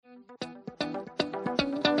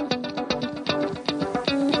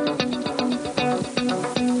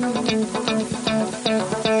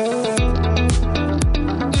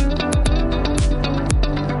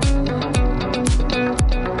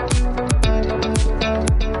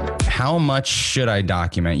how much should I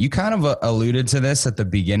document? You kind of alluded to this at the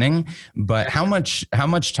beginning, but how much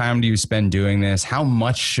time do you spend doing this? How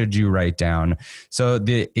much should you write down? So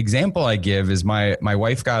the example I give is my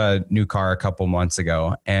wife got a new car a couple months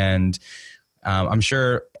ago, and I'm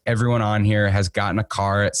sure everyone on here has gotten a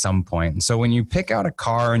car at some point. And so when you pick out a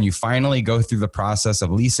car and you finally go through the process of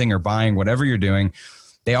leasing or buying, whatever you're doing,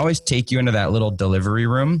 they always take you into that little delivery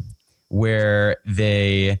room where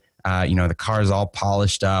they, the car's all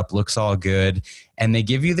polished up, looks all good. And they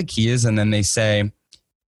give you the keys and then they say,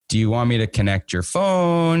 do you want me to connect your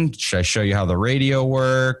phone? Should I show you how the radio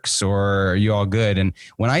works, or are you all good? And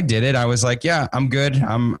when I did it, I was like, yeah, I'm good.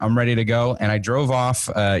 I'm ready to go. And I drove off,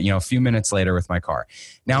 a few minutes later with my car.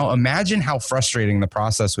 Now imagine how frustrating the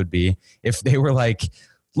process would be if they were like,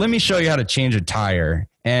 let me show you how to change a tire.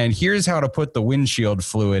 And here's how to put the windshield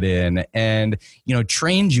fluid in, and,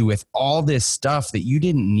 trained you with all this stuff that you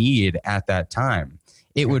didn't need at that time.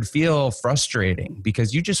 It would feel frustrating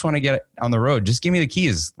because you just want to get on the road. Just give me the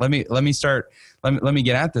keys. Let me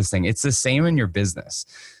get at this thing. It's the same in your business.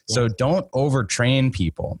 Yeah. So don't overtrain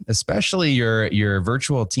people, especially your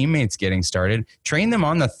virtual teammates getting started. Train them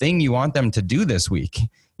on the thing you want them to do this week,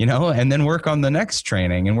 and then work on the next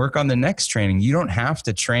training and work on the next training. You don't have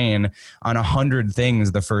to train on 100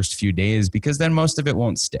 things the first few days because then most of it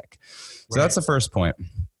won't stick. So That's the first point.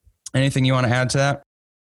 Anything you want to add to that?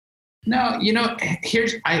 No,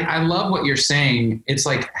 I love what you're saying. It's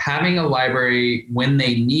like having a library when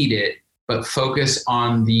they need it, but focus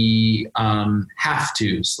on the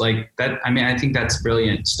have-tos like that. I mean, I think that's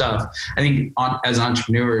brilliant stuff. I think as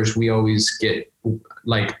entrepreneurs, we always get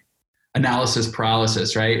like analysis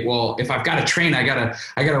paralysis, right? Well, if I've got to train, I gotta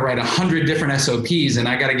write 100 different SOPs and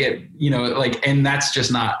I gotta get, and that's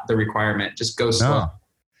just not the requirement. Just go slow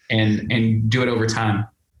and do it over time.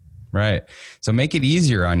 Right. So make it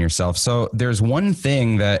easier on yourself. So there's one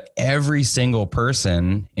thing that every single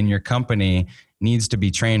person in your company needs to be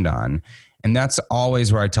trained on. And that's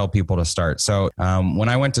always where I tell people to start. So when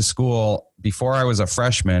I went to school, before I was a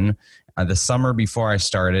freshman, the summer before I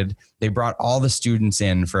started, they brought all the students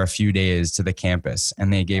in for a few days to the campus,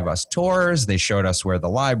 and they gave us tours. They showed us where the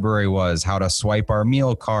library was, how to swipe our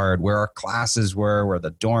meal card, where our classes were, where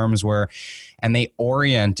the dorms were, and they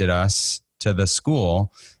oriented us to the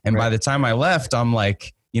school. And by the time I left, I'm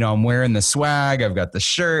like, I'm wearing the swag, I've got the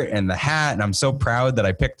shirt and the hat, and I'm so proud that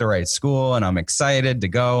I picked the right school and I'm excited to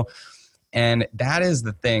go. And that is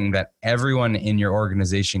the thing that everyone in your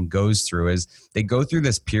organization goes through, is they go through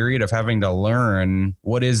this period of having to learn,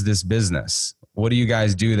 what is this business? What do you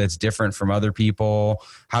guys do that's different from other people?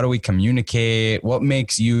 How do we communicate? What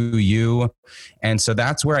makes you, you? And so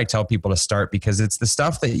that's where I tell people to start, because it's the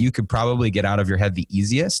stuff that you could probably get out of your head the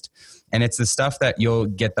easiest. And it's the stuff that you'll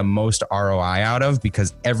get the most ROI out of,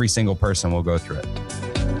 because every single person will go through it.